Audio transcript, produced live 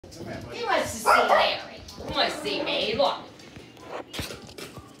He wants to see Larry. He wants to see me. Look.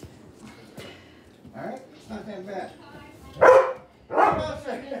 All right, it's not that bad. Well,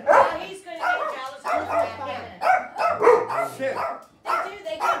 he's going to get jealous. Shit.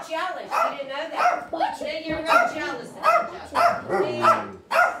 They get jealous. You didn't know that. Then you're real jealous.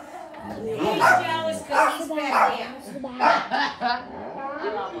 He's jealous because he's back down. I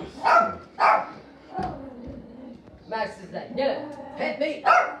love him. Max is like, no, hit me. No,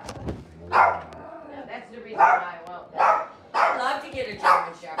 that's the reason why I won't. I'd love to get a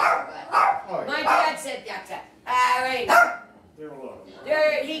German Shepherd, but my dad said that.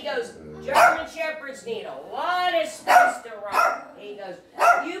 There, he goes, German Shepherds need a lot of space to run. He goes,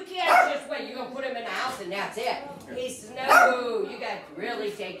 you can't just wait, you're going to put him in the house and that's it. He says, no, you got to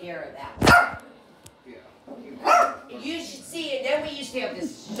really take care of that. You should see it. Then we used to have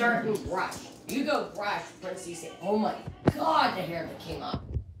this certain brush. You go brush, Princey said, oh my God, the hair that came up.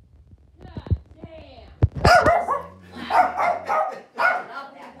 God damn. Wow. I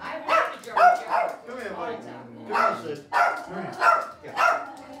love that. I want the German Shepherd. Come here, buddy. Come here, sis. Come here. Yeah.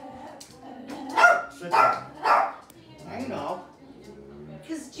 Sit down. I know.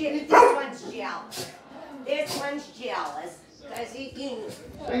 Because this one's jealous. This one's jealous. Because he can.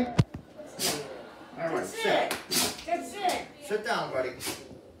 All right, That's sit. it. That's it. Sit down, buddy.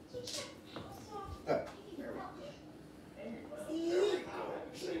 Good.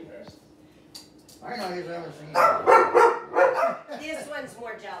 I know he's ever seen you. This one's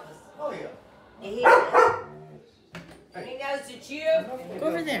more jealous. Oh, yeah. He is. He knows it's you. Go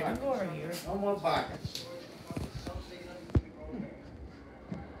over there. Go over here. No more pockets.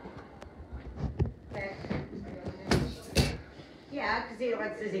 Yeah, because he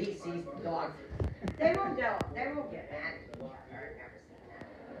wants to see he sees the dog. They won't go. They won't get mad.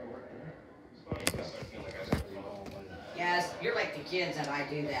 Yes, you're like the kids and I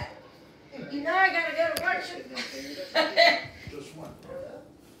do that. You know I gotta go to work. Just one.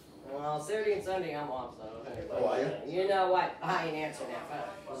 Well, Saturday and Sunday I'm off, so. Oh, are you? You know what? I ain't answering that phone.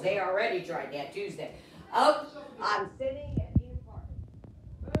 Because they already tried that Tuesday. Oh, I'm sitting at Ian Park.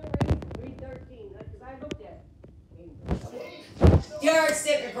 Phone rings 313. Because I looked at it. Jared's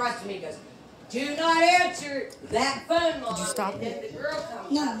sitting across from me. He goes, do not answer that phone, Mom. Did you stop and then the girl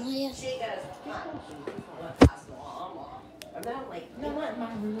comes No, up. not yet. She goes, I'm not like, No, not in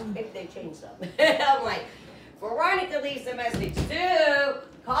my room. maybe they changed something. I'm like, Veronica leaves a message too.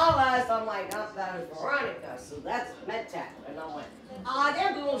 Call us. I'm like, no, that was Veronica. So that's MedTech. And I'm like,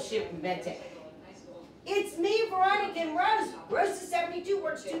 they're bullshit with MedTech. It's me, Veronica, and Rose. Rose is 72,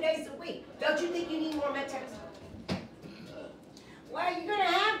 works 2 days a week. Don't you think you need more MedTechs? Well, you're going to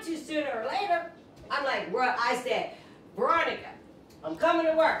have to sooner or later. I'm like, I said, Veronica, I'm coming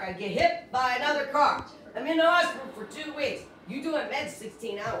to work. I get hit by another car. I'm in the hospital for 2 weeks. You doing meds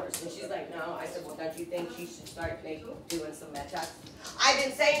 16 hours. And she's like, no. I said, well, don't you think she should start doing some med tests? I've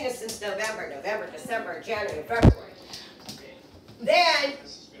been saying this since November, December, January, February. Then,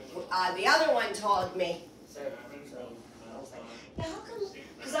 the other one told me, so I was like, now how come,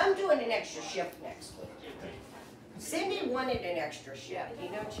 because I'm doing an extra shift next week. Cindy wanted an extra shift. You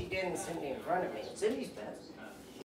know what she did? And Cindy in front of me. Cindy's best.